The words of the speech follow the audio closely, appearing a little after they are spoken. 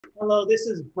Hello, this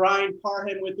is Brian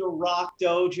Parham with the Rock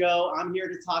Dojo. I'm here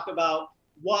to talk about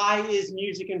why is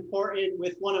music important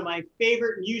with one of my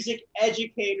favorite music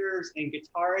educators and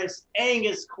guitarist,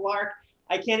 Angus Clark.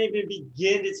 I can't even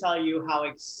begin to tell you how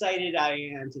excited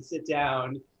I am to sit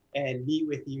down and meet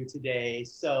with you today.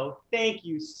 So thank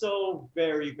you so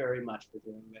very, very much for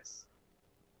doing this.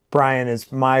 Brian,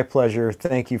 it's my pleasure.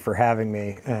 Thank you for having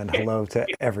me, and hello to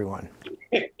everyone.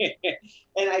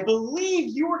 And I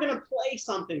believe you were going to play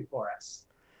something for us.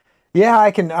 Yeah,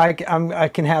 I can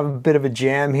have a bit of a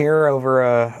jam here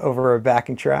over a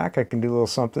backing track. I can do a little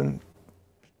something.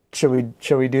 Shall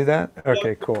we do that? So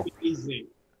Okay, cool. easy.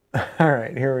 All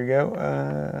right, here we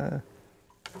go.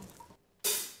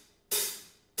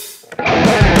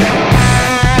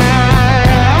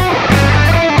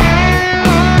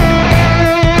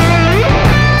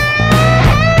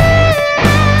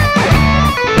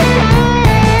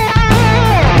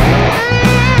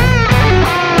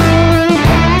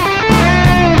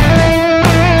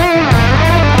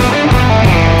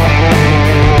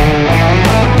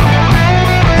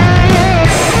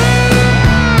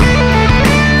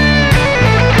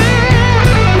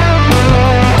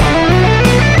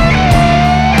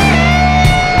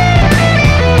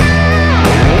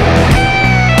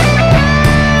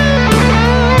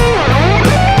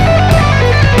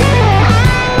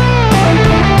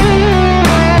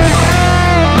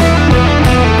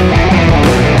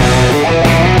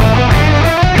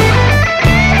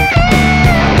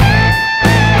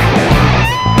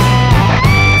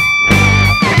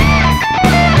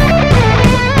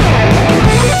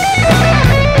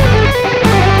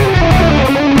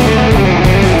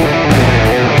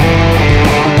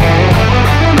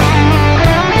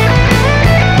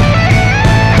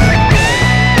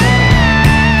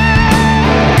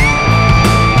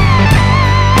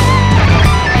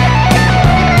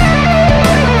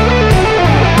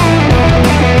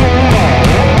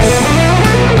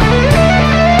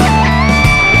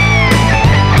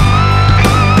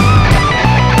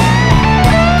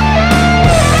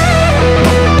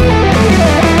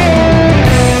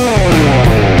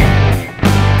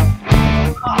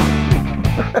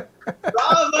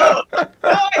 Bravo!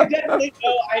 Now I definitely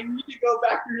know I need to go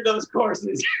back through those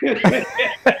courses. That's on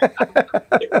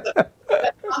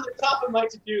the top of my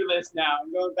to-do list now.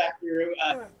 I'm going back through.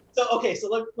 So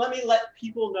let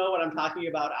people know what I'm talking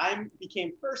about. I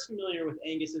became first familiar with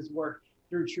Angus's work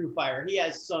through True Fire. He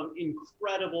has some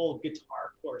incredible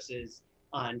guitar courses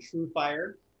on True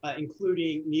Fire,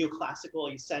 including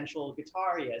neoclassical essential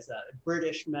guitar. He has a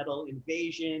British metal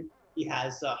invasion. He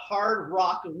has a hard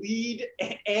rock lead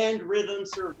and rhythm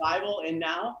survival. And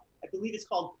now I believe it's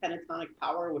called pentatonic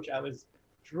power, which I was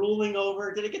drooling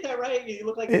over. Did I get that right? You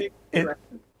look like It, it,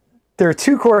 there are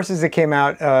two courses that came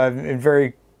out in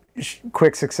very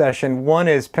quick succession. One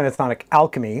is pentatonic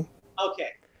alchemy,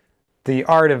 okay. the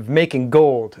art of making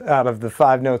gold out of the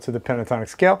five notes of the pentatonic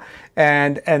scale,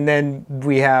 and then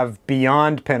we have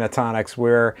beyond pentatonics,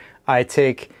 where I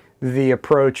take the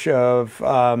approach of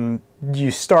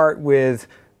you start with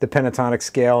the pentatonic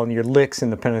scale and your licks in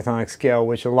the pentatonic scale,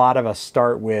 which a lot of us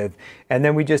start with, and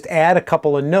then we just add a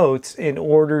couple of notes in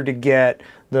order to get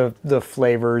the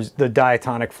flavors, the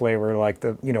diatonic flavor, like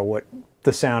what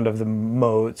the sound of the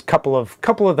modes, couple of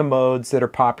the modes that are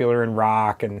popular in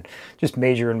rock, and just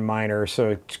major and minor. So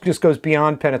it just goes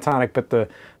beyond pentatonic, but the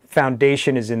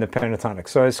foundation is in the pentatonic.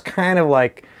 So it's kind of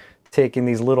like taking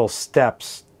these little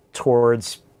steps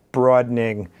towards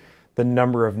broadening the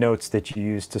number of notes that you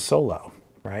use to solo,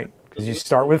 right? Because you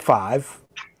start with 5,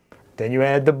 then you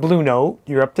add the blue note,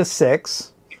 you're up to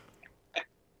 6.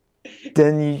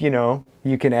 Then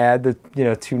you can add the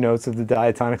 2 notes of the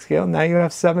diatonic scale. Now you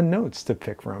have 7 notes to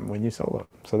pick from when you solo.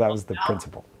 So that was the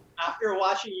principle. After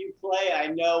watching you play, I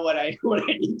know what I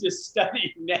need to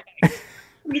study next.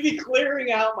 I'm going to be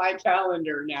clearing out my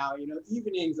calendar now.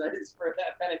 Evenings is for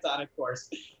that pentatonic course.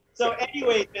 So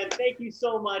anyway, Ben, thank you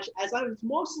so much. As I was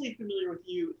mostly familiar with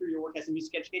you through your work as a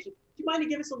music education, do you mind to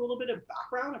give us a little bit of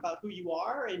background about who you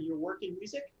are and your work in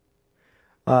music?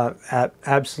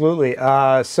 Absolutely.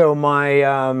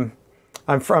 I'm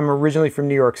originally from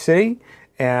New York City,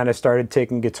 and I started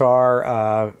taking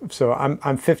guitar. So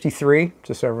I'm 53,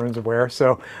 just so everyone's aware.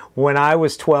 So when I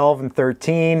was 12 and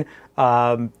 13,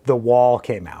 The Wall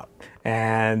came out,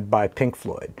 and by Pink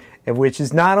Floyd, which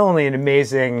is not only an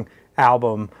amazing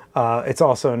album, it's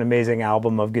also an amazing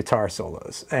album of guitar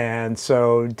solos. And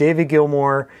so David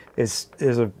Gilmour is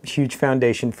a huge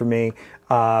foundation for me.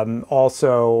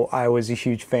 Also, I was a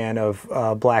huge fan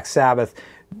of Black Sabbath.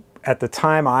 At the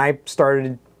time I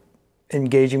started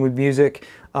engaging with music,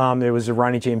 there was a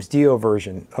Ronnie James Dio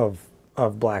version of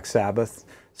Black Sabbath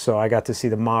So I got to see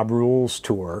the Mob Rules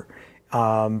tour.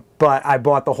 But I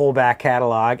bought the whole back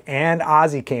catalog, and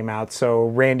Ozzy came out, so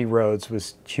Randy Rhoads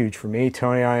was huge for me,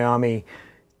 Tony Iommi,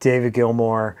 David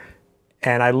Gilmour,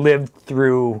 and I lived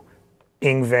through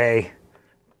Yngwie,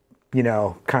 you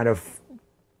know, kind of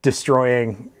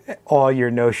destroying all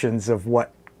your notions of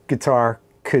what guitar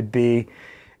could be.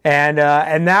 And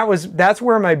that's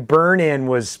where my burn-in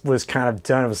was kind of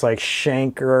done. It was like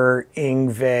Schenker,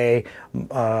 Yngwie,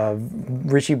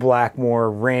 Ritchie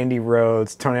Blackmore, Randy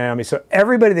Rhoads, Tony Iommi. So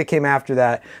everybody that came after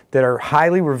that are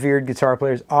highly revered guitar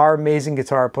players, are amazing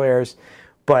guitar players,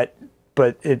 but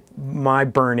my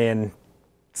burn-in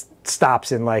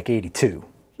stops in like 82.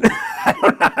 I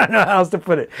don't know how else to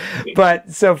put it.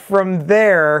 But so from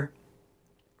there,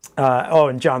 oh,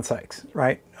 and John Sykes,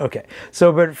 right? Okay.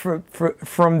 So, but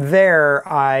from there,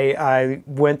 I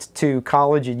went to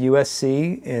college at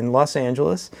USC in Los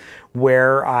Angeles,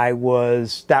 where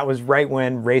that was right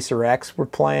when Racer X were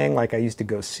playing. Like, I used to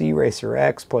go see Racer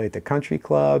X play at the country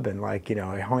club, and like, you know,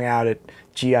 I hung out at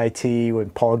GIT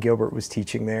when Paul Gilbert was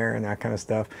teaching there and that kind of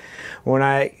stuff.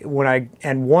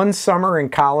 And one summer in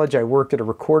college, I worked at a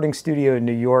recording studio in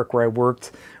New York where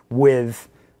I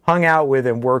hung out with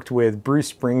and worked with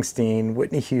Bruce Springsteen,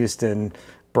 Whitney Houston,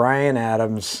 Bryan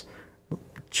Adams,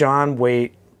 John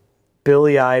Waite,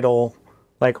 Billy Idol.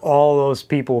 Like, all those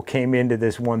people came into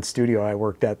this one studio I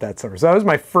worked at that summer. So that was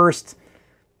my first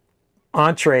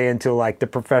entree into like the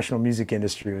professional music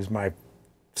industry. It was my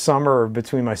summer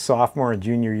between my sophomore and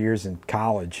junior years in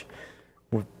college,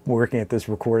 working at this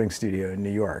recording studio in New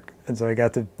York. And so I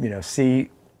got to, you know, see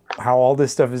how all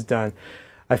this stuff is done.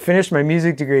 I finished my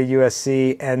music degree at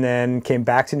USC and then came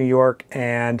back to New York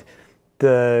and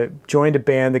joined a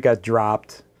band that got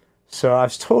dropped. So I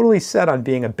was totally set on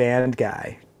being a band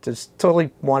guy. Just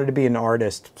totally wanted to be an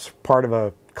artist, part of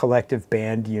a collective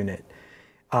band unit.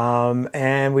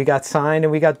 And we got signed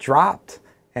and we got dropped.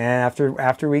 And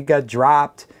after we got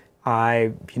dropped,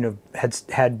 I, you know,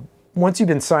 had once you've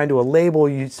been signed to a label,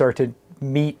 you start to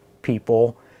meet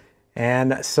people.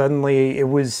 And suddenly it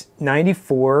was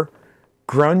 94.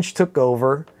 Grunge took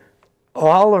over.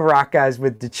 All the rock guys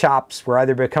with the chops were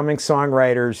either becoming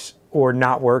songwriters or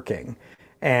not working.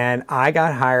 And I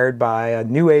got hired by a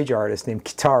new age artist named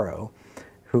Kitaro,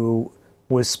 who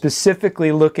was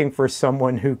specifically looking for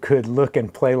someone who could look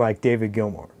and play like David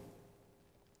Gilmour.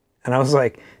 And I was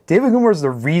like, David Gilmour is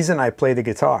the reason I play the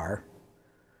guitar.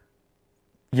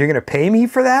 You're going to pay me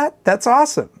for that? That's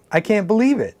awesome. I can't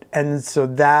believe it. And so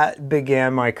that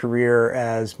began my career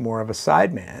as more of a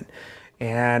sideman.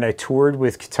 And I toured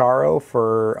with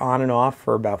Kitaro on and off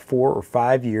for about 4 or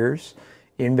 5 years.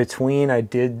 In between, I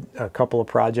did a couple of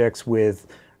projects with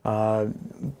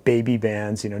baby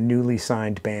bands, you know, newly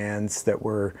signed bands that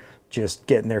were just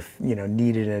getting their, you know,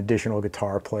 needed an additional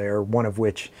guitar player, one of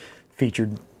which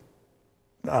featured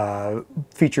a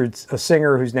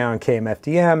singer who's now in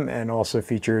KMFDM and also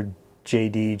featured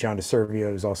JD, John DeServio,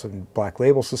 who's also in Black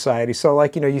Label Society. So,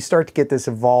 like, you know, you start to get this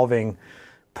evolving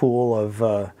pool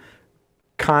of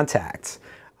contacts.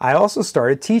 I also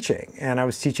started teaching, and I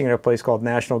was teaching at a place called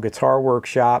National Guitar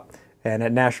Workshop, and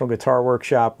at National Guitar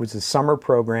Workshop was a summer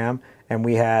program, and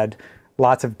we had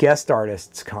lots of guest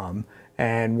artists come,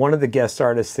 and one of the guest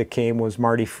artists that came was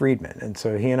Marty Friedman, and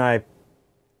so he and I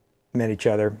met each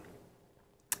other,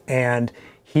 and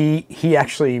he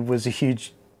actually was a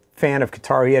huge fan of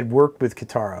Kitaro. He had worked with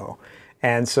Kitaro,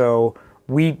 and so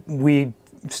we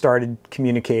started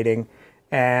communicating,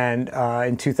 and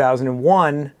in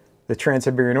 2001, the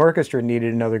Trans-Siberian Orchestra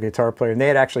needed another guitar player, and they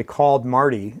had actually called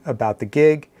Marty about the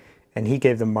gig, and he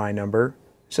gave them my number.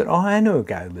 Said, "Oh, I know a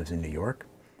guy who lives in New York,"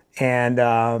 and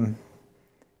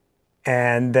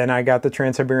then I got the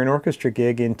Trans-Siberian Orchestra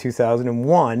gig in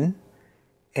 2001,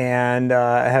 and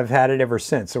I have had it ever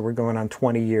since. So we're going on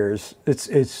 20 years.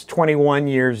 It's 21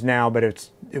 years now, but it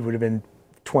would have been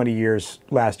 20 years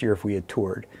last year if we had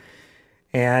toured.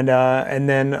 And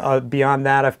then beyond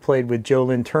that, I've played with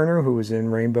Lynn Turner, who was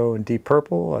in Rainbow and Deep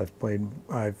Purple.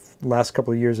 Last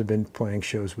couple of years I've been playing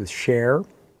shows with Cher,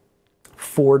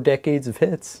 4 decades of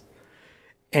hits,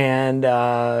 and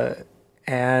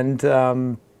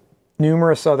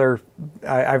numerous other.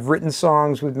 I've written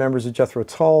songs with members of Jethro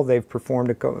Tull. They've performed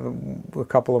a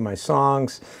couple of my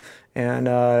songs, and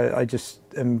I just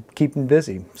am keeping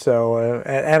busy. So,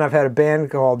 and I've had a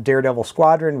band called Daredevil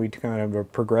Squadron. We kind of a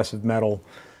progressive metal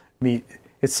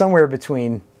it's somewhere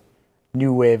between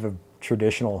new wave of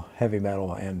traditional heavy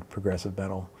metal and progressive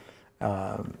metal,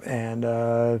 and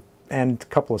a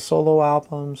couple of solo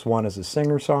albums. One as a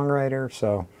singer-songwriter.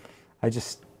 So I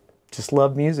just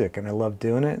love music, and I love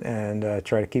doing it, and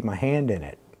try to keep my hand in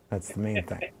it. That's the main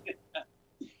thing.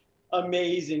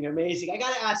 Amazing, amazing. I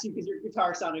got to ask you because your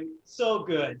guitar sounded so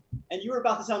good, and you were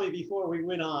about to tell me before we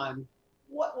went on.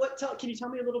 Can you tell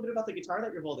me a little bit about the guitar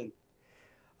that you're holding?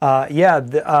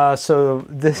 Yeah. So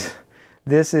this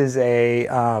is a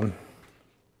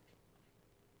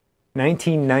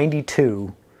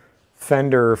 1992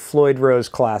 Fender Floyd Rose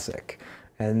Classic,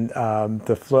 and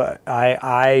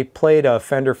I played a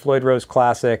Fender Floyd Rose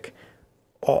Classic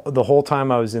the whole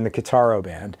time I was in the Guitaro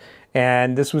band,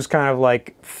 and this was kind of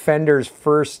like Fender's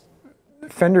first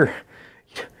Fender.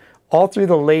 All through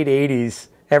the late 80s,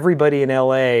 everybody in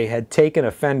LA had taken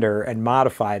a Fender and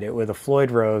modified it with a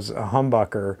Floyd Rose, a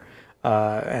humbucker,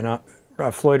 and a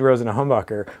Floyd Rose and a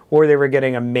humbucker, or they were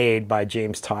getting them made by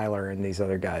James Tyler and these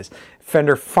other guys.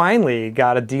 Fender finally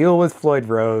got a deal with Floyd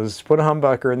Rose, put a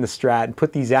humbucker in the Strat, and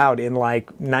put these out in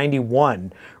like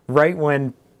 91, right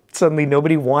when suddenly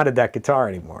nobody wanted that guitar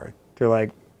anymore. They're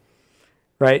like,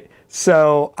 right?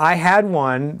 So I had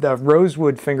one, the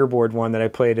Rosewood fingerboard one that I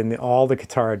played in all the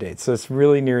guitar dates. So it's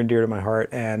really near and dear to my heart.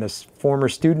 And a former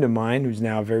student of mine who's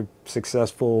now very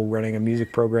successful running a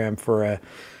music program for a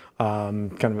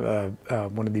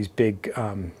one of these big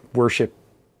worship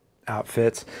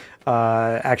outfits,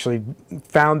 actually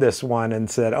found this one and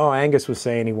said, oh, Angus was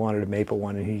saying he wanted a maple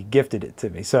one, and he gifted it to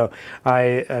me. So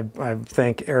I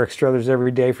thank Eric Struthers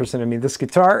every day for sending me this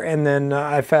guitar. And then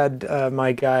I've had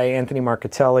my guy Anthony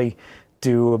Marcatelli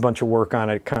do a bunch of work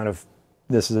on it.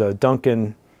 This is a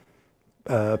Duncan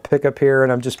pickup here,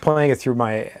 and I'm just playing it through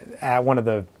my one of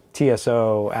the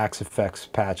TSO Axe Effects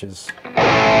patches.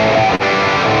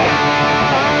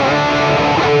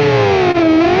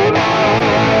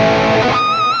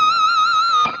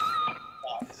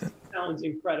 Sounds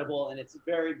incredible, and it's a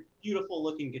very beautiful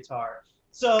looking guitar.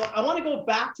 So I want to go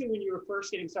back to when you were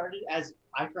first getting started, as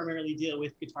I primarily deal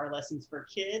with guitar lessons for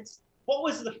kids. What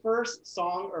was the first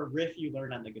song or riff you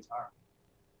learned on the guitar?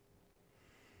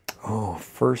 Oh,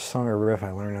 first song or riff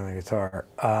I learned on the guitar.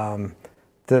 I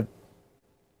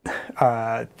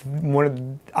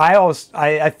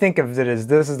think of it as,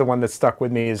 this is the one that stuck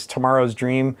with me, is Tomorrow's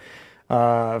Dream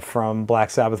from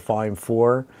Black Sabbath Volume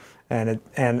 4. And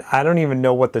I don't even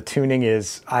know what the tuning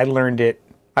is. I learned it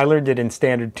in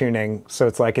standard tuning, so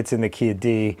it's like it's in the key of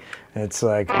D, and it's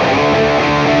like.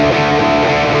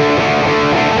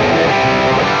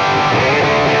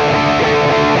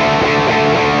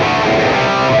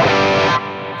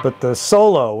 But the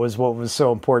solo was what was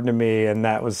so important to me, and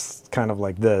that was kind of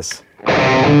like this.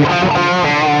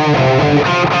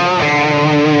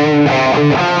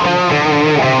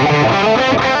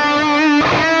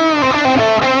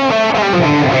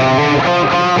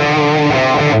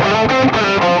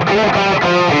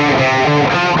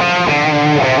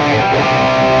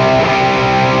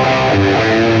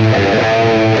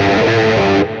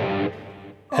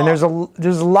 And there's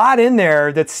a lot in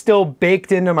there that's still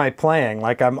baked into my playing.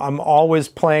 Like I'm always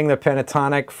playing the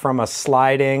pentatonic from a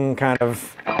sliding kind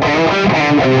of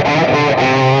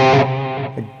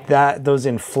like that. Those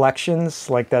inflections,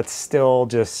 like that's still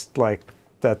just like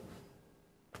that.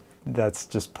 That's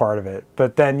just part of it.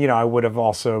 But then, you know, I would have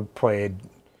also played.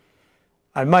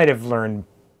 I might have learned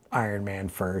Iron Man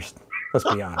first.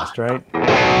 Let's be honest, right?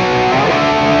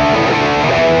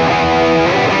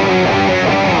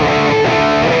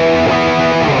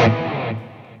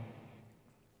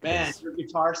 Man, your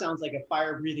guitar sounds like a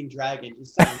fire-breathing dragon. It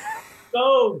sounds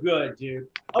so good, dude.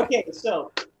 Okay,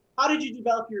 so how did you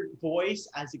develop your voice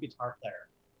as a guitar player?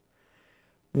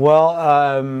 Well,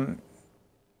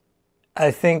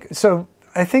 I think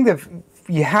that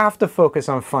you have to focus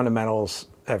on fundamentals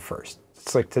at first.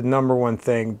 It's like the number one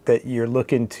thing that you're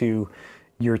looking to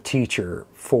your teacher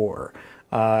for.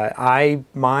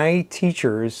 My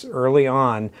teachers early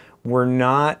on were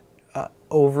not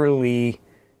overly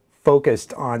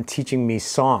focused on teaching me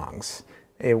songs.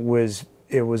 It was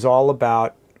all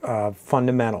about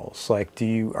fundamentals. Like,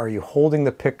 are you holding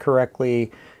the pick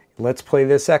correctly? Let's play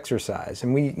this exercise.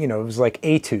 And it was like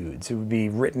etudes. It would be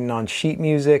written on sheet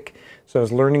music. So I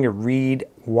was learning to read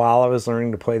while I was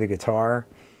learning to play the guitar.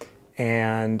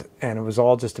 And it was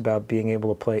all just about being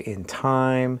able to play in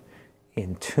time,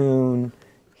 in tune,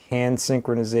 hand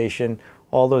synchronization,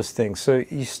 all those things. So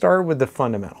you start with the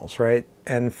fundamentals, right?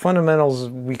 And fundamentals,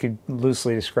 we could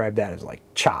loosely describe that as like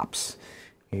chops.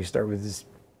 You start with this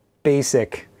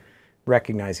basic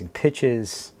recognizing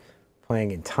pitches,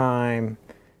 playing in time,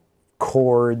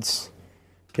 chords,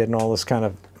 getting all this kind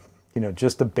of,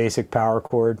 just a basic power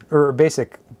chord or a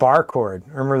basic bar chord.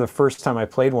 I remember the first time I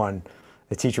played one,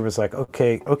 the teacher was like,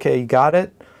 okay, you got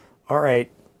it? All right,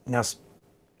 now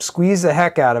squeeze the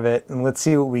heck out of it and let's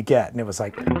see what we get. And it was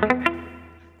like,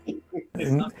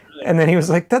 and then he was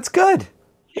like, that's good.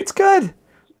 It's good.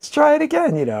 let's try it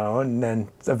again, you know, and then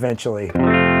eventually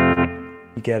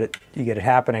you get it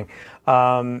happening.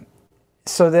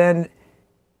 So then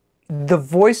the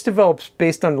voice develops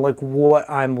based on like what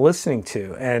I'm listening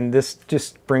to, and this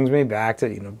just brings me back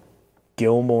to, you know,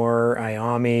 Gilmour,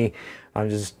 Iommi. I'm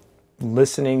just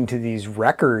listening to these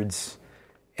records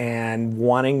and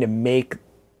wanting to make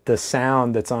the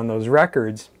sound that's on those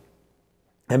records.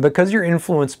 And because you're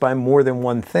influenced by more than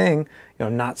one thing, you know,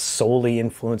 not solely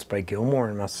influenced by Gilmour,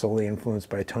 I'm not solely influenced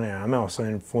by Tony, I'm also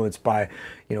influenced by,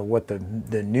 you know, what the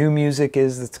new music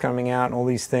is that's coming out and all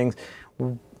these things.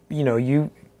 You know,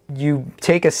 you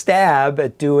take a stab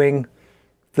at doing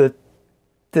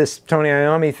this Tony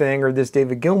Iommi thing or this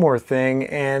David Gilmour thing,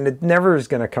 and it never is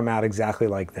going to come out exactly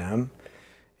like them.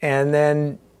 And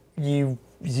then you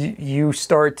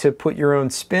start to put your own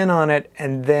spin on it,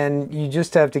 and then you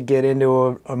just have to get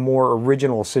into a more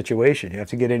original situation. You have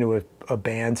to get into a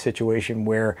band situation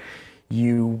where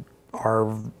you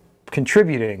are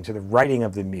contributing to the writing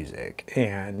of the music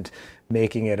and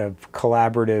making it a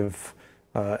collaborative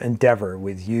endeavor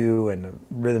with you and a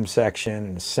rhythm section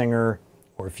and a singer.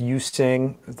 Or if you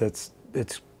sing, it's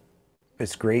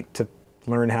great to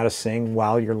learn how to sing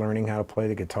while you're learning how to play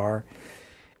the guitar.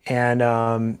 And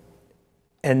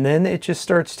then it just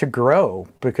starts to grow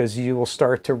because you will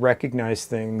start to recognize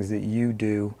things that you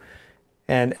do.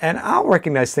 And I'll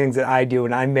recognize things that I do,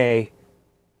 and I may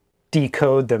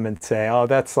decode them and say, oh,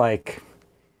 that's like,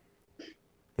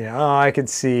 you know, oh, I can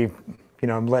see, you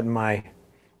know, I'm letting my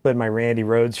Randy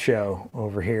Rhoads show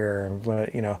over here,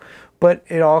 you know, but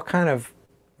it all kind of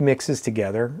mixes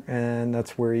together, and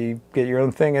that's where you get your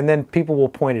own thing. And then people will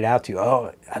point it out to you.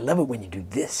 Oh, I love it when you do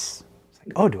this. It's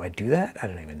like, oh, do I do that? I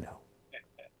don't even know.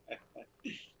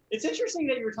 It's interesting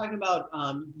that you were talking about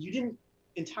you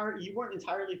weren't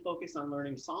entirely focused on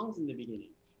learning songs in the beginning.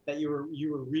 That you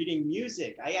were reading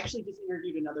music. I actually just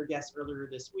interviewed another guest earlier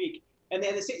this week, and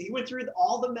he went through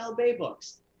all the Mel Bay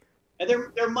books, and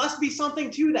there must be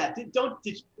something to that. Did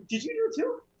you do it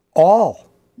too? All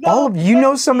of you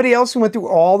know somebody else who went through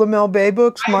all the Mel Bay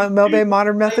books, Mel Bay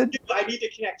Modern Method? I need to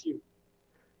connect you.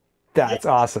 That's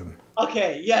awesome.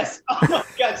 Okay, yes. Oh my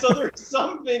God. So there's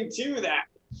something to that.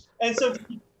 And so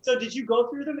did you go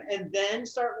through them and then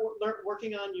start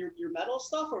working on your metal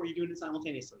stuff, or were you doing it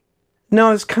simultaneously?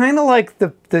 No, it's kind of like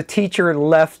the teacher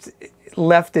left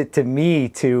it to me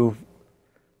to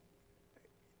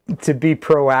be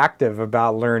proactive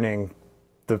about learning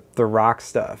the rock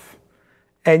stuff.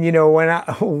 And you know,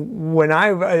 when I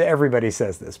everybody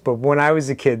says this, but when I was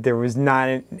a kid, there was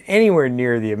not anywhere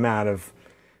near the amount of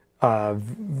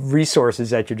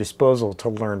resources at your disposal to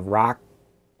learn rock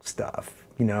stuff.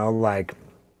 You know, like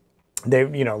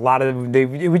you know, a lot of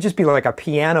it would just be like a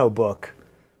piano book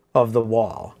of the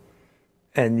wall,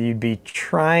 and you'd be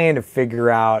trying to figure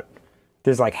out.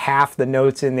 There's like half the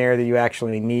notes in there that you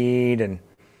actually need, and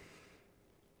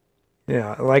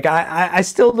yeah, like I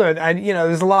still don't. You know,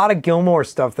 there's a lot of Gilmour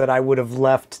stuff that I would have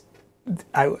left.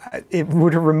 It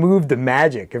would have removed the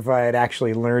magic if I had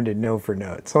actually learned it note for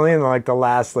note. It's only in like the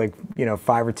last 5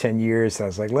 or 10 years I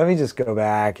was like, let me just go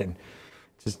back and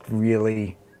just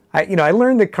really. I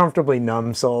learned the Comfortably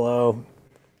Numb solo.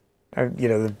 You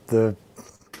know the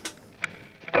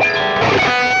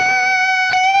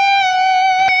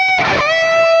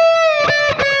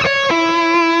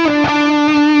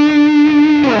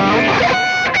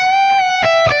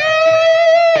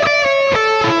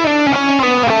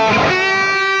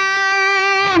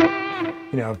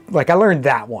like I learned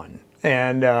that one,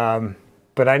 and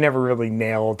but I never really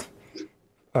nailed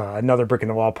Another Brick in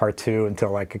the Wall Part 2 until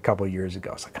like a couple of years ago.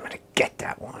 I was like, I'm gonna get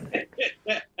that one.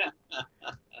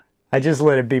 I just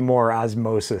let it be more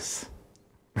osmosis.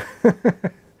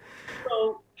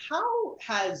 So how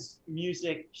has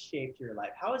music shaped your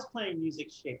life? How has playing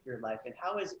music shaped your life, and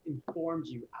how has it informed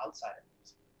you outside of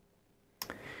music?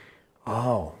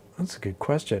 Oh, that's a good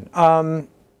question.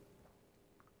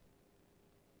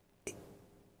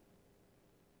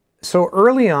 So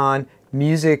early on,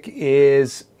 music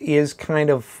is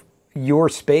kind of your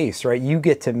space, right? You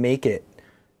get to make it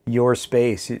your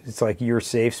space. It's like your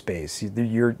safe space,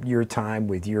 your time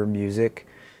with your music,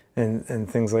 and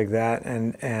things like that.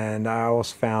 And I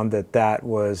always found that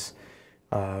was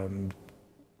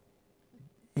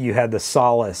you had the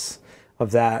solace of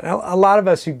that. A lot of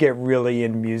us who get really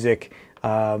in music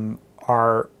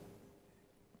are,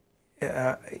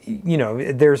 you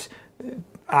know, there's.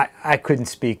 I couldn't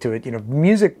speak to it. You know,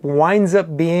 music winds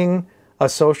up being a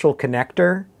social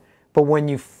connector, but when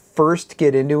you first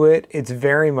get into it, it's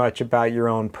very much about your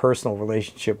own personal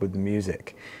relationship with the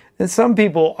music. And some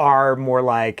people are more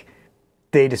like,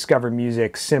 they discover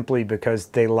music simply because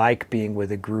they like being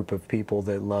with a group of people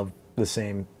that love the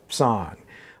same song.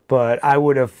 But I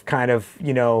would have kind of,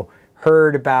 you know,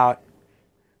 heard about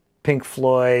Pink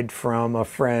Floyd from a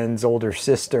friend's older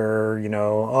sister, you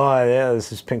know, oh yeah,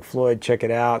 this is Pink Floyd, check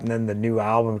it out. And then the new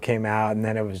album came out, and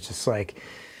then it was just like,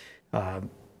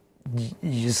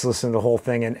 you just listen to the whole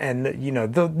thing. And you know,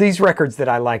 these records that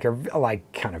I like are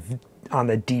like kind of on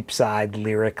the deep side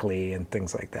lyrically and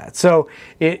things like that. So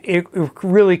it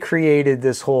really created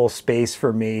this whole space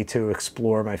for me to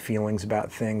explore my feelings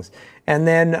about things. And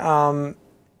then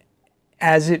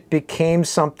as it became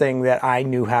something that I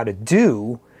knew how to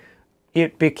do,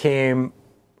 it became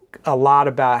a lot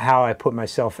about how I put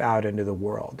myself out into the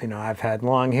world. You know, I've had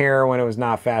long hair when it was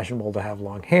not fashionable to have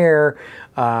long hair.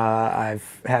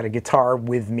 I've had a guitar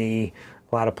with me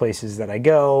a lot of places that I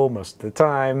go most of the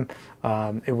time.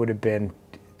 It would have been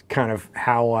kind of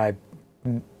how I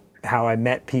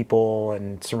met people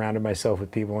and surrounded myself with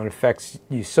people, and it affects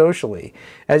you socially.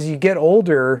 As you get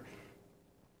older,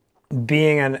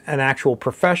 being an actual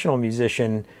professional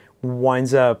musician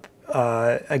winds up,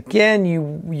 again,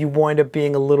 you wind up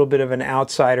being a little bit of an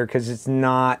outsider because it's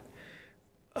not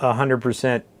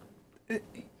 100%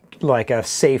 like a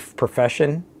safe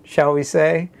profession, shall we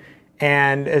say.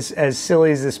 And as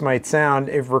silly as this might sound,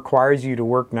 it requires you to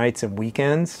work nights and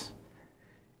weekends.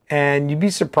 And you'd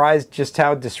be surprised just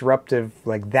how disruptive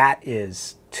like that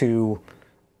is to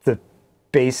the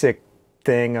basic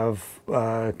thing of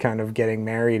kind of getting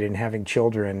married and having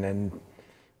children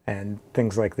and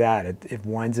things like that. It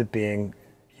winds up being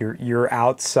you're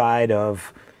outside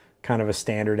of kind of a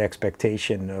standard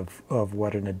expectation of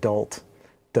what an adult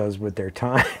does with their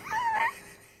time.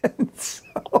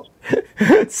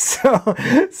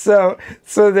 So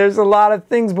there's a lot of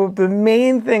things, but the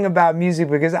main thing about music,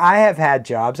 because I have had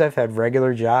jobs, I've had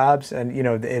regular jobs, and you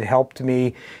know, it helped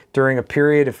me during a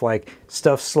period if like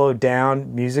stuff slowed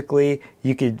down musically.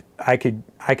 I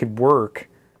could work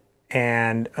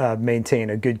and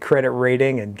maintain a good credit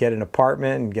rating and get an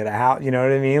apartment and get a house. You know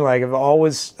what I mean? Like I've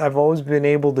always been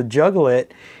able to juggle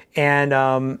it,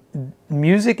 and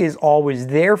music is always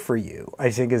there for you,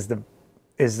 I think, is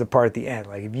the part at the end.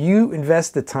 Like if you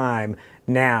invest the time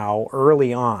now,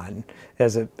 early on,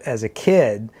 as a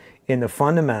kid in the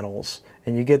fundamentals,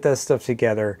 and you get that stuff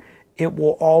together, it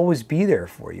will always be there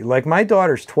for you. Like my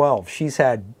daughter's 12. She's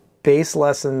had bass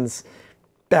lessons,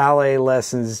 ballet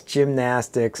lessons,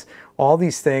 gymnastics, all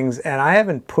these things, and I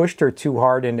haven't pushed her too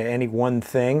hard into any one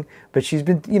thing, but she's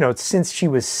been, you know, since she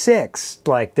was 6,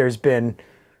 like there's been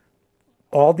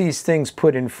all these things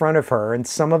put in front of her, and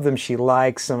some of them she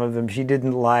liked, some of them she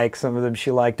didn't like, some of them she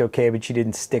liked okay, but she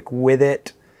didn't stick with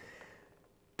it.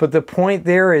 But the point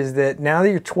there is that now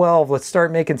that you're 12, let's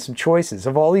start making some choices.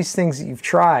 Of all these things that you've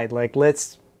tried, like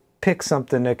let's pick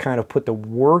something to kind of put the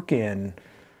work in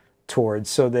towards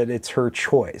so that it's her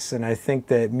choice. And I think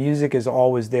that music is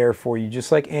always there for you,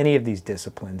 just like any of these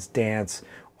disciplines, dance,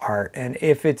 art. And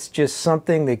if it's just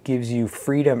something that gives you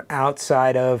freedom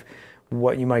outside of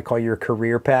what you might call your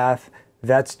career path,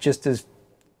 that's just as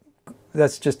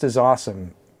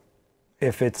awesome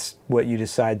if it's what you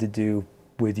decide to do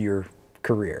with your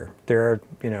career. There are,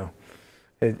 you know,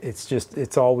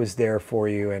 it's always there for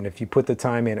you, and if you put the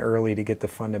time in early to get the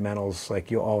fundamentals, like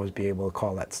you'll always be able to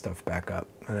call that stuff back up,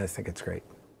 and I think it's great.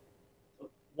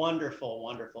 Wonderful,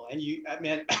 wonderful. And you, I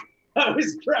mean, I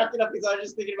was cracking up because I was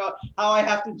just thinking about how I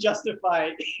have to justify,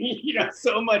 you know,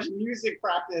 so much music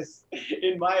practice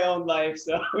in my own life.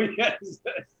 So yes,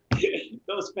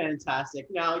 that was fantastic.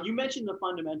 Now, you mentioned the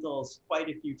fundamentals quite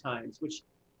a few times, which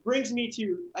brings me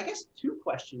to, I guess, 2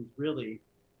 questions really.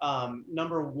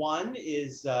 Number one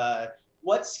is,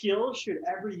 what skills should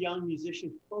every young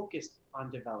musician focus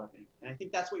on developing? And I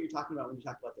think that's what you're talking about when you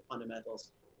talk about the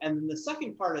fundamentals. And then the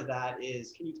second part of that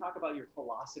is, can you talk about your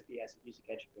philosophy as a music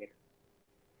educator?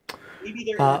 Maybe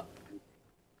there.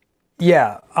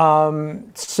 Yeah.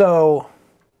 So,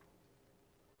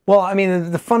 well, I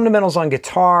mean, the fundamentals on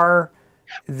guitar,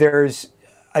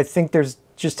 I think there's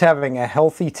just having a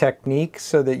healthy technique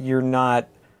so that you're not,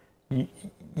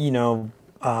 you know,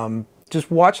 just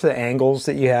watch the angles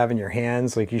that you have in your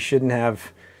hands. Like you shouldn't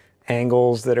have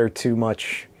angles that are too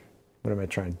much, what am I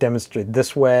trying to demonstrate,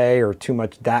 this way or too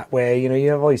much that way. You know, you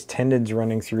have all these tendons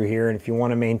running through here, and if you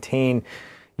want to maintain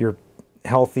your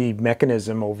healthy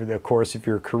mechanism over the course of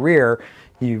your career,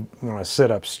 you want to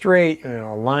sit up straight, you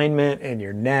know, alignment and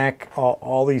your neck,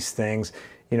 all these things.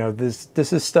 You know, this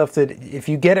is stuff that if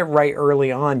you get it right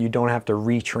early on, you don't have to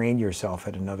retrain yourself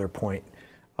at another point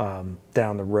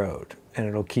down the road, and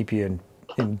it'll keep you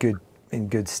in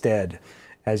good stead.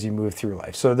 as you move through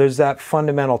life. So there's that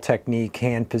fundamental technique,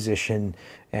 hand position,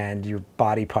 and your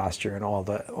body posture, and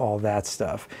all that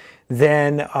stuff.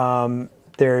 Then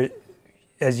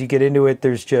as you get into it,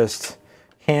 there's just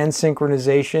hand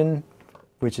synchronization,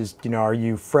 which is, you know, are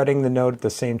you fretting the note at the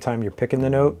same time you're picking the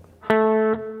note,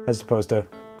 as opposed to,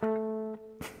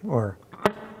 or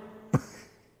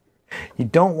you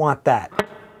don't want that,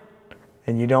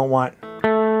 and you want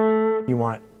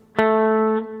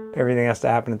everything has to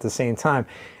happen at the same time.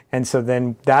 And so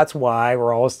then that's why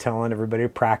we're always telling everybody to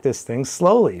practice things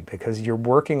slowly, because you're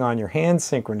working on your hand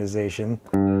synchronization.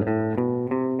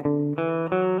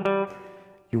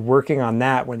 You're working on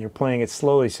that when you're playing it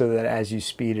slowly, so that as you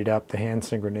speed it up, the hand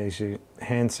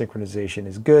synchronization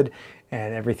is good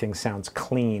and everything sounds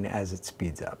clean as it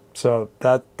speeds up. So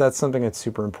that's something that's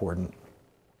super important.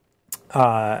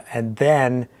 And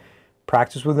then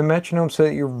practice with the metronome so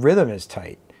that your rhythm is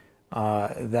tight.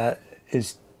 That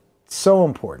is so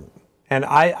important. And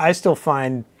I still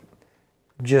find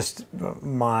just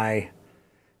my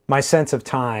sense of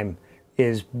time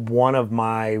is one of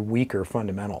my weaker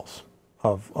fundamentals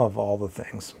of all the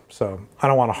things. So I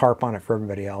don't want to harp on it for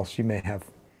everybody else. You may have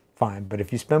fine, but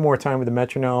if you spend more time with the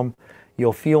metronome,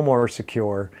 you'll feel more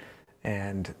secure,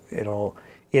 and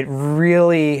it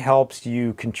really helps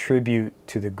you contribute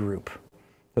to the group,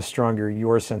 the stronger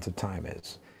your sense of time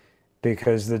is.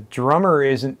 Because the drummer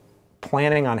isn't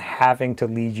planning on having to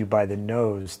lead you by the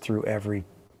nose through every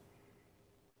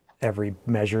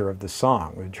measure of the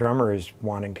song. The drummer is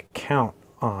wanting to count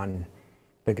on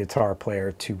the guitar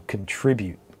player to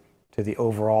contribute to the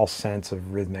overall sense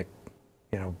of rhythmic,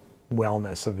 you know,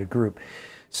 wellness of the group.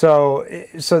 So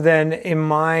then in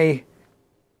my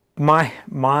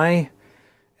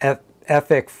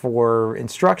ethic for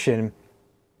instruction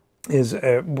is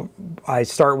I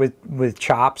start with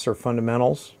chops or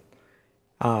fundamentals.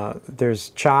 There's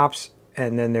chops,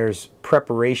 and then there's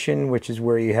preparation, which is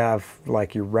where you have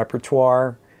like your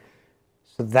repertoire.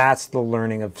 So that's the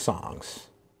learning of songs,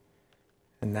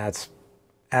 and that's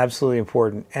absolutely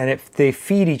important. And if they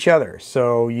feed each other,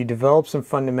 so you develop some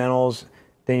fundamentals,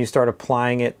 then you start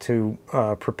applying it to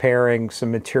preparing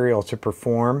some material to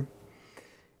perform,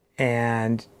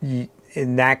 and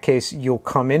in that case you'll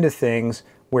come into things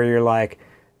where you're like,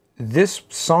 this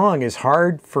song is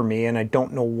hard for me and I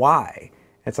don't know why.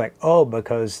 It's like, oh,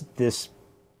 because this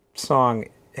song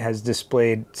has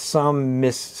displayed some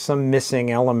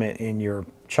missing element in your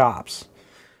chops.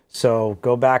 So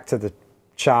go back to the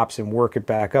chops and work it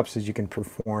back up so that you can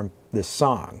perform this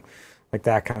song. Like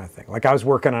that kind of thing. Like I was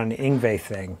working on an Yngwie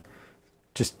thing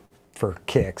just for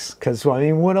kicks, because, well, I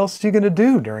mean, what else are you going to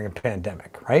do during a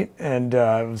pandemic, right? And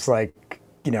it was like,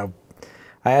 you know,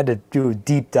 I had to do a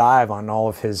deep dive on all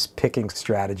of his picking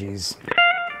strategies.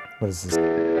 What is this?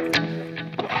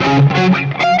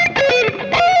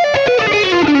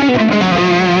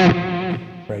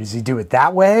 Right, does he do it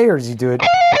that way, or does he do it?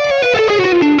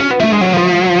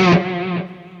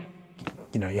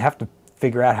 You know, you have to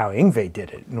figure out how Yngwie did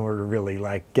it in order to really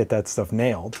like get that stuff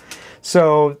nailed.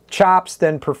 So chops,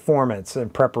 then performance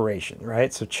and preparation,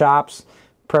 right? So chops,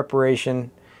 preparation,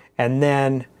 and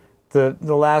then the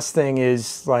last thing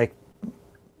is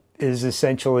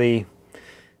essentially,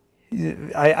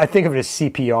 I think of it as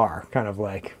CPR, kind of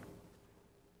like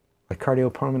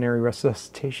cardiopulmonary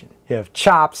resuscitation. You have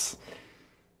chops,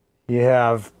 you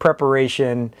have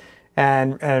preparation,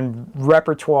 and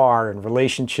repertoire and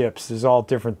relationships is all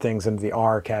different things in the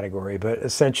R category. But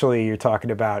essentially, you're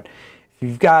talking about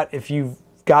if you've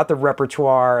got the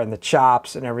repertoire and the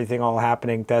chops and everything all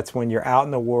happening, that's when you're out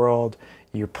in the world,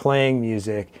 you're playing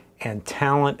music, and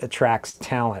talent attracts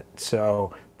talent.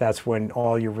 So that's when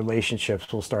all your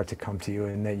relationships will start to come to you,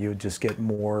 and that you'll just get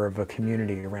more of a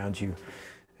community around you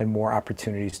and more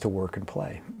opportunities to work and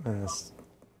play. And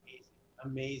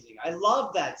amazing. I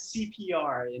love that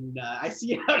CPR, and I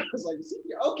see how it was like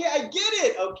CPR. Okay, I get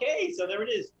it. Okay, so there it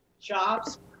is.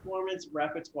 Chops, performance,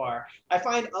 repertoire. I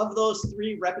find of those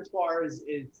three, repertoire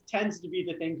it tends to be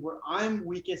the things where I'm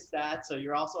weakest at. So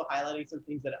you're also highlighting some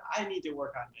things that I need to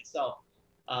work on myself.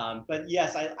 But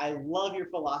yes, I love your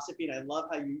philosophy, and I love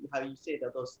how you say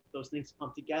that those things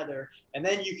come together, and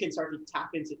then you can start to tap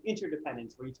into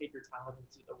interdependence, where you take your talent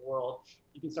into the world.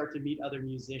 You can start to meet other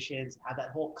musicians, have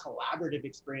that whole collaborative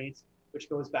experience, which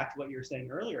goes back to what you were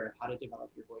saying earlier, how to develop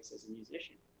your voice as a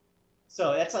musician.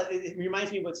 So it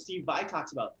reminds me of what Steve Vai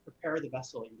talks about: prepare the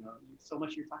vessel. You know, so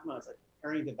much you're talking about is like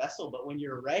preparing the vessel, but when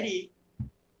you're ready,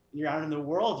 you're out in the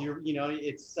world. You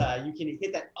can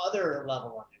hit that other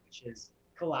level of it, which is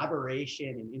collaboration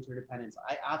and interdependence.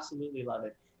 I absolutely love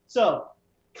it. So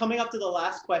coming up to the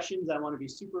last questions, I want to be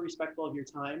super respectful of your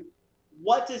time.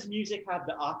 what does music have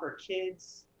to offer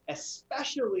kids,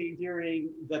 especially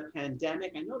during the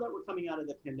pandemic? I know that we're coming out of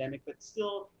the pandemic, but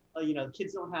still, you know,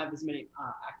 kids don't have as many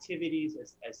activities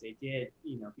as they did,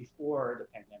 you know, before the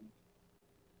pandemic.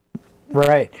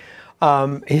 Right.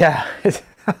 Yeah.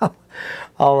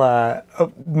 I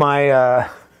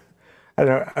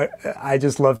don't know, I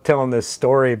just love telling this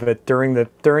story, but during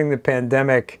the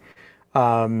pandemic,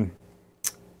 my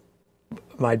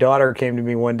daughter came to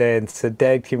me one day and said,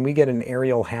 "Dad, can we get an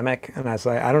aerial hammock?" And I was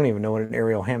like, "I don't even know what an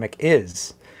aerial hammock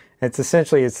is." It's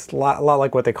essentially, it's a lot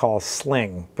like what they call a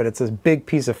sling, but it's this big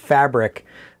piece of fabric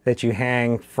that you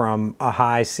hang from a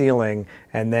high ceiling,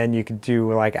 and then you can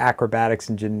do like acrobatics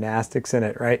and gymnastics in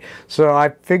it, right? So I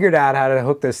figured out how to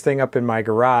hook this thing up in my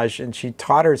garage, and she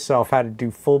taught herself how to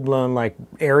do full-blown like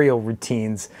aerial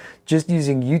routines just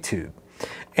using YouTube.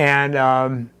 And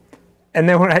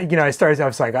then when I started, I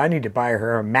was like, I need to buy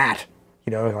her a mat,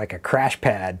 you know, like a crash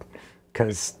pad,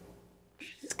 because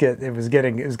it was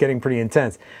getting pretty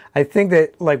intense. I think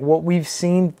that like what we've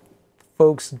seen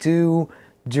folks do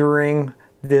during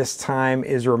this time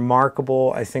is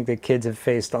remarkable. I think that kids have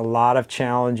faced a lot of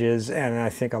challenges, and I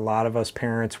think a lot of us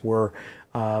parents were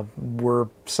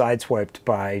sideswiped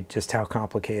by just how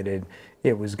complicated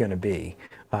it was going to be,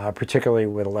 particularly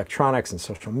with electronics and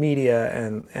social media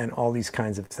and all these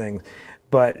kinds of things.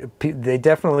 But they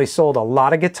definitely sold a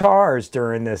lot of guitars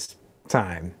during this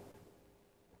time.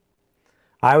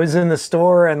 I was in the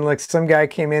store, and like some guy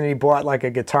came in and he bought like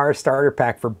a guitar starter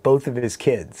pack for both of his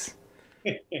kids.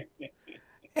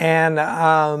 And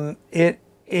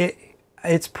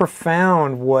it's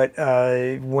profound what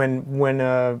when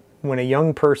a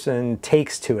young person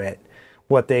takes to it,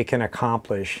 what they can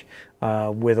accomplish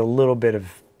with a little bit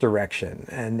of direction.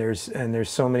 And there's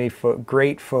so many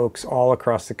great folks all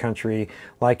across the country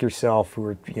like yourself who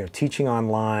are, you know, teaching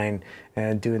online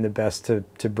and doing the best to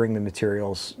bring the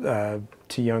materials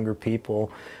to younger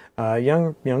people.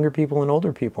 Younger people and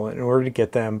older people in order to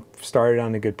get them started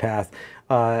on a good path.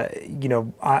 You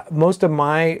know, most of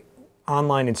my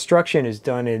online instruction is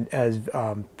done as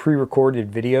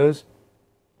pre-recorded videos,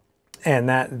 and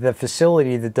that the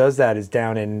facility that does that is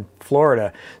down in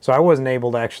Florida. So I wasn't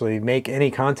able to actually make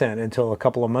any content until a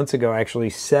couple of months ago. I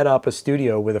actually set up a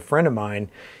studio with a friend of mine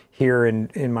here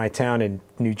in my town in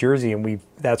New Jersey, and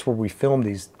that's where we filmed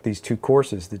these two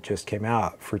courses that just came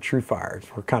out for TrueFire.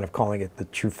 We're kind of calling it the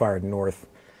TrueFire North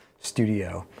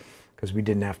Studio, because we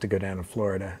didn't have to go down to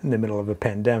Florida in the middle of a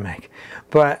pandemic.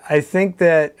 But I think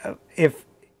that if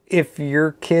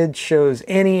your kid shows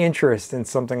any interest in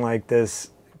something like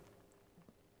this,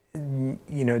 you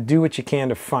know, do what you can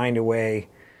to find a way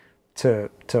to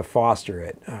foster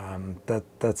it.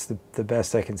 That's the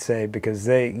best I can say, because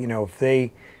they, you know, if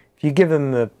you give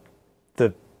them the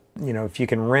you know, if you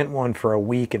can rent one for a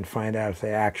week and find out if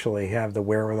they actually have the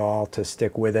wherewithal to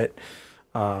stick with it,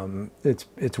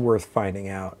 it's worth finding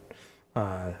out.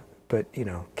 But you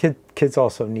know, kids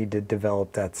also need to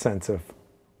develop that sense of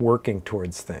working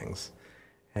towards things,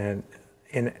 and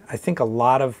I think a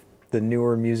lot of the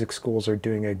newer music schools are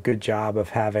doing a good job of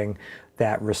having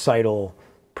that recital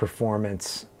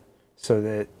performance, so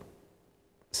that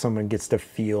someone gets to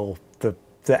feel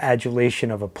the adulation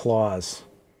of applause,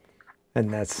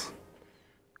 and that's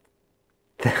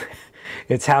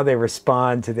it's how they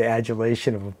respond to the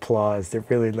adulation of applause that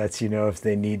really lets you know if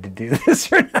they need to do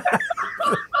this or not.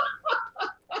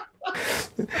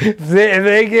 If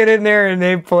they get in there and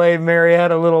they play Mary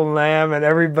Had a Little Lamb and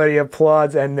everybody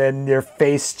applauds, and then their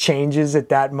face changes at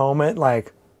that moment,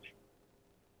 like,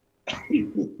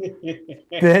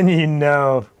 then you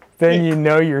know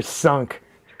you're sunk.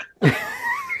 All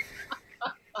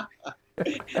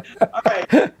right.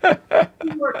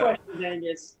 Two more questions,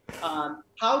 Angus. Do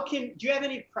you have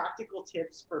any practical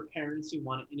tips for parents who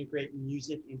want to integrate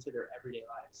music into their everyday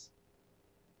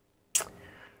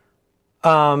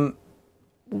lives?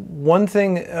 One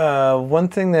thing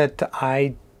that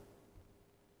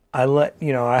I let,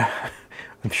 you know,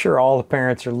 I'm sure all the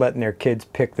parents are letting their kids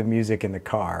pick the music in the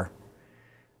car,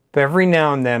 but every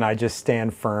now and then I just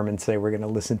stand firm and say, we're going to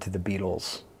listen to the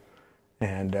Beatles,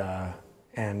 and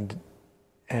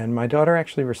my daughter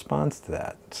actually responds to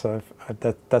that. So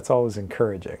that's always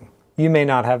encouraging. You may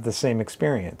not have the same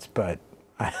experience, but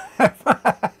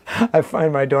I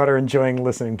find my daughter enjoying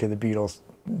listening to the Beatles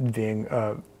being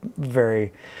a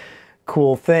very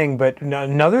cool thing. But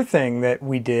another thing that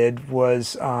we did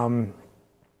was,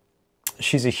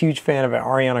 she's a huge fan of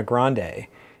Ariana Grande,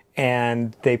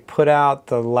 and they put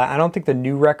out I don't think the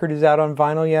new record is out on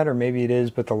vinyl yet, or maybe it is,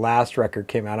 but the last record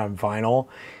came out on vinyl,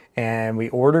 and we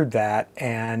ordered that,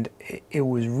 and it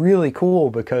was really cool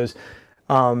because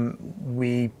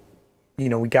we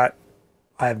got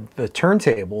I have a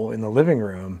turntable in the living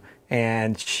room,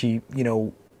 and she, you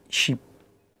know, she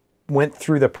went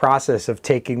through the process of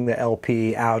taking the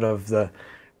LP out of the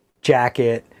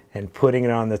jacket and putting it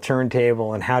on the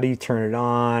turntable, and how do you turn it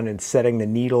on, and setting the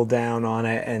needle down on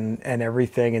it, and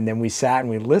everything. And then we sat and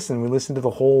we listened to the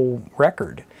whole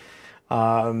record.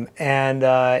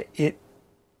 It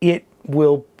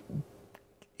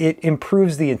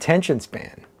improves the attention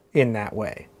span in that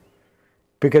way,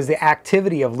 because the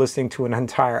activity of listening to an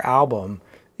entire album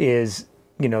is,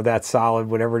 you know, that solid,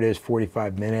 whatever it is,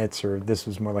 45 minutes, or this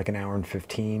was more like an hour and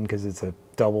 15, because it's a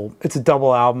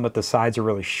double album, but the sides are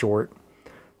really short.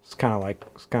 It's kind of like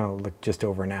just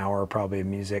over an hour probably of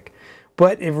music.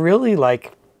 But it really,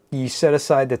 like, you set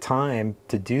aside the time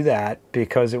to do that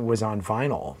because it was on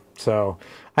vinyl. So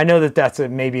I know that that's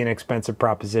maybe an expensive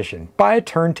proposition. Buy a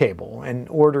turntable and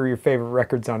order your favorite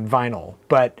records on vinyl.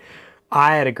 But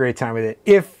I had a great time with it.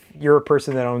 If you're a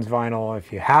person that owns vinyl,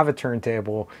 if you have a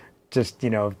turntable, just, you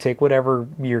know, take whatever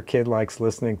your kid likes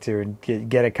listening to and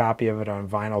get a copy of it on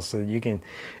vinyl, so that you can,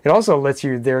 it also lets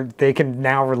you, they can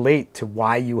now relate to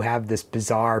why you have this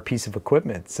bizarre piece of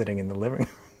equipment sitting in the living room.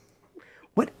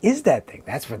 What is that thing?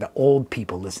 That's where the old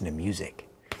people listen to music.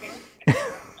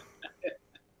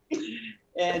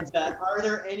 And are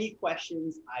there any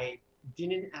questions I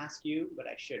didn't ask you, but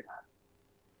I should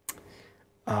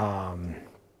have? I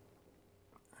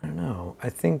don't know. I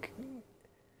think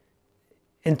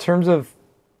in terms of,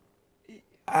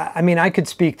 I mean, I could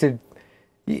speak to,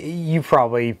 you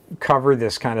probably cover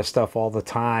this kind of stuff all the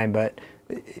time, but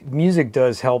music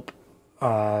does help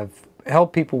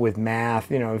people with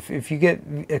math. You know, if you get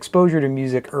exposure to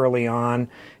music early on,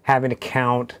 having to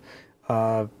count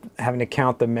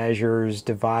the measures,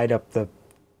 divide up the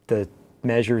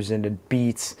measures into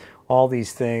beats, all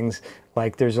these things,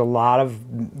 like, there's a lot of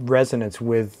resonance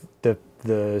with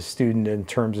the student in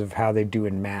terms of how they do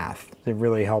in math. It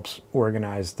really helps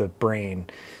organize the brain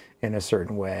in a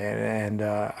certain way, and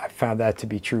I found that to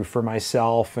be true for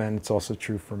myself, and it's also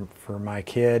true for my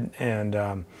kid, and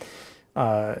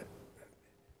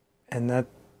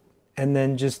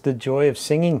then just the joy of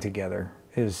singing together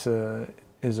is a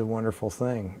wonderful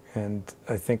thing. And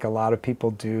I think a lot of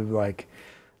people do, like,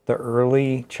 the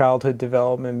early childhood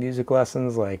development music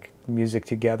lessons, like Music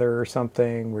Together or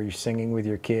something, where you're singing with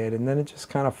your kid, and then it just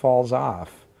kind of falls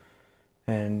off.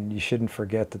 And you shouldn't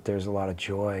forget that there's a lot of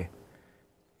joy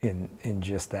in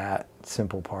just that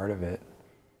simple part of it,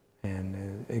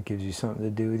 and it gives you something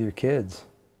to do with your kids.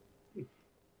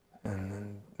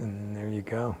 And there you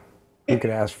go. Who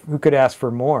could ask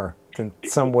for more than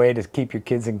some way to keep your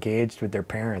kids engaged with their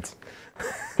parents?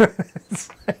 It's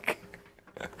like,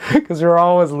 because we're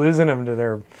always losing them to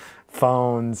their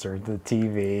phones or the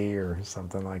TV or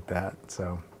something like that.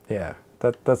 So yeah,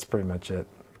 that's pretty much it.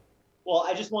 Well,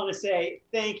 I just want to say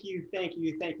thank you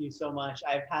so much.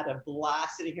 I've had a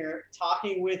blast sitting here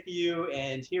talking with you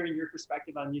and hearing your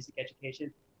perspective on music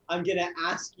education. I'm going to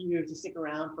ask you to stick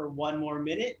around for one more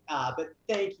minute, but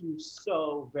thank you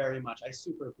so very much. I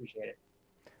super appreciate it.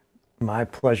 My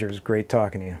pleasure. It's great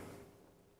talking to you.